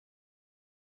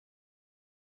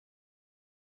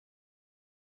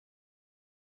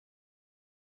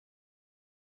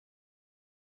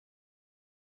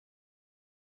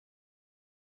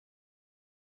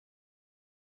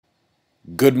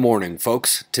Good morning,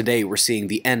 folks. Today we're seeing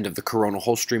the end of the coronal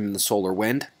hole stream in the solar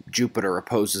wind. Jupiter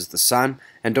opposes the sun,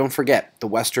 and don't forget, the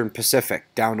western Pacific,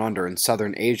 down under, and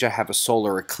southern Asia have a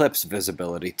solar eclipse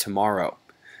visibility tomorrow.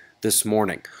 This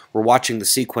morning, we're watching the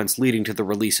sequence leading to the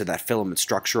release of that filament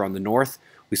structure on the north.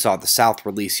 We saw the south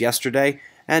release yesterday,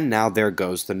 and now there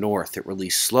goes the north. It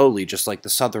released slowly, just like the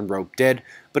southern rope did,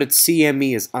 but its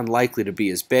CME is unlikely to be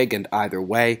as big, and either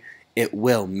way, it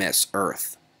will miss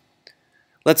Earth.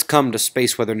 Let's come to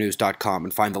spaceweathernews.com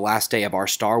and find the last day of our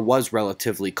star was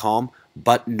relatively calm,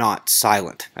 but not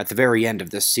silent. At the very end of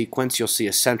this sequence, you'll see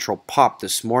a central pop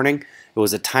this morning. It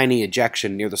was a tiny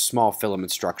ejection near the small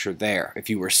filament structure there. If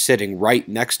you were sitting right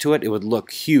next to it, it would look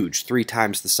huge, 3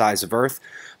 times the size of Earth,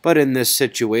 but in this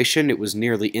situation, it was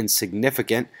nearly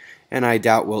insignificant, and I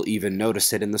doubt we'll even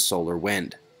notice it in the solar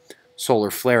wind.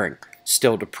 Solar flaring.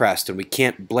 Still depressed, and we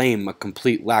can't blame a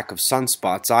complete lack of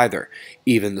sunspots either.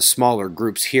 Even the smaller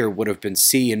groups here would have been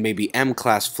C and maybe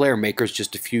M-class flare makers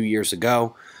just a few years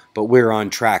ago, but we're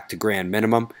on track to grand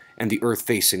minimum, and the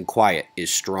Earth-facing quiet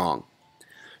is strong.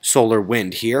 Solar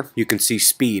wind here, you can see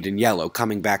speed in yellow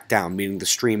coming back down, meaning the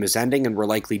stream is ending and we're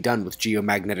likely done with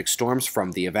geomagnetic storms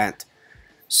from the event.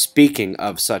 Speaking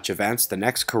of such events, the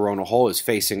next coronal hole is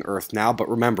facing Earth now, but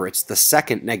remember, it's the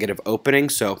second negative opening,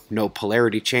 so no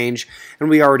polarity change, and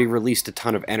we already released a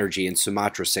ton of energy in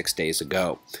Sumatra 6 days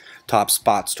ago. Top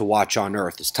spots to watch on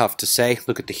Earth is tough to say.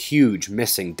 Look at the huge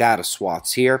missing data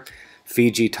swaths here.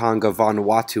 Fiji, Tonga,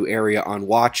 Vanuatu area on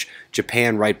watch,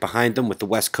 Japan right behind them, with the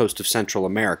west coast of Central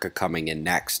America coming in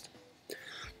next.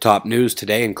 Top news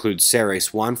today includes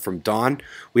CERES 1 from Dawn.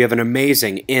 We have an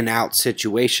amazing in-out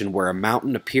situation where a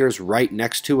mountain appears right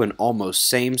next to an almost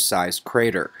same-sized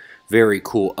crater. Very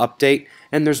cool update,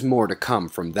 and there's more to come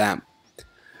from them.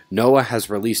 NOAA has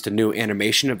released a new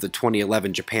animation of the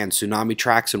 2011 Japan tsunami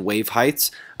tracks and wave heights.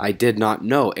 I did not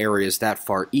know areas that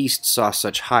far east saw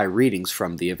such high readings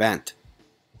from the event.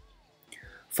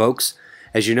 Folks,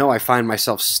 as you know, I find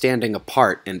myself standing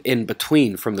apart and in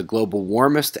between from the global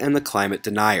warmist and the climate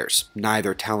deniers,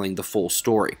 neither telling the full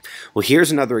story. Well,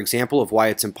 here's another example of why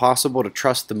it's impossible to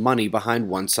trust the money behind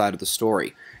one side of the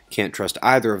story. Can't trust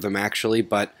either of them actually,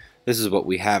 but this is what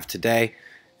we have today,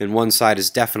 and one side is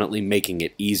definitely making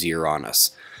it easier on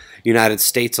us. United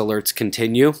States alerts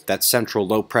continue. That central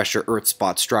low-pressure Earth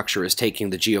spot structure is taking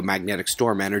the geomagnetic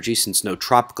storm energy since no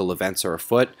tropical events are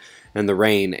afoot, and the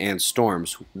rain and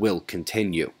storms will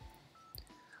continue.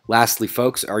 Lastly,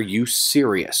 folks, are you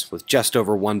serious? With just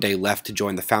over 1 day left to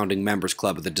join the founding members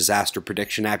club of the Disaster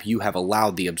Prediction app, you have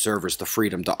allowed the observers the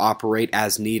freedom to operate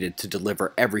as needed to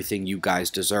deliver everything you guys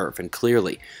deserve, and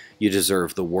clearly, you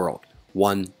deserve the world.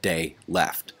 1 day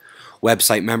left.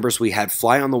 Website members, we had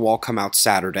Fly on the Wall come out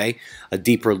Saturday, a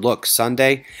deeper look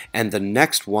Sunday, and the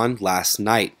next one last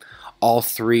night. All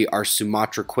 3 are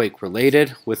Sumatra quake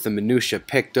related, with the minutia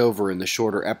picked over in the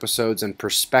shorter episodes and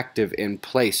perspective in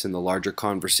place in the larger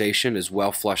conversation is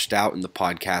well flushed out in the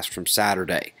podcast from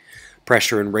Saturday.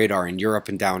 Pressure and radar in Europe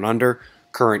and down under,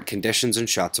 current conditions, and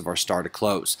shots of our star to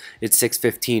close. It's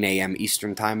 6:15 a.m.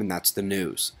 Eastern Time, and that's the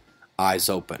news. Eyes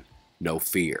open, no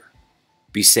fear.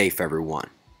 Be safe, everyone.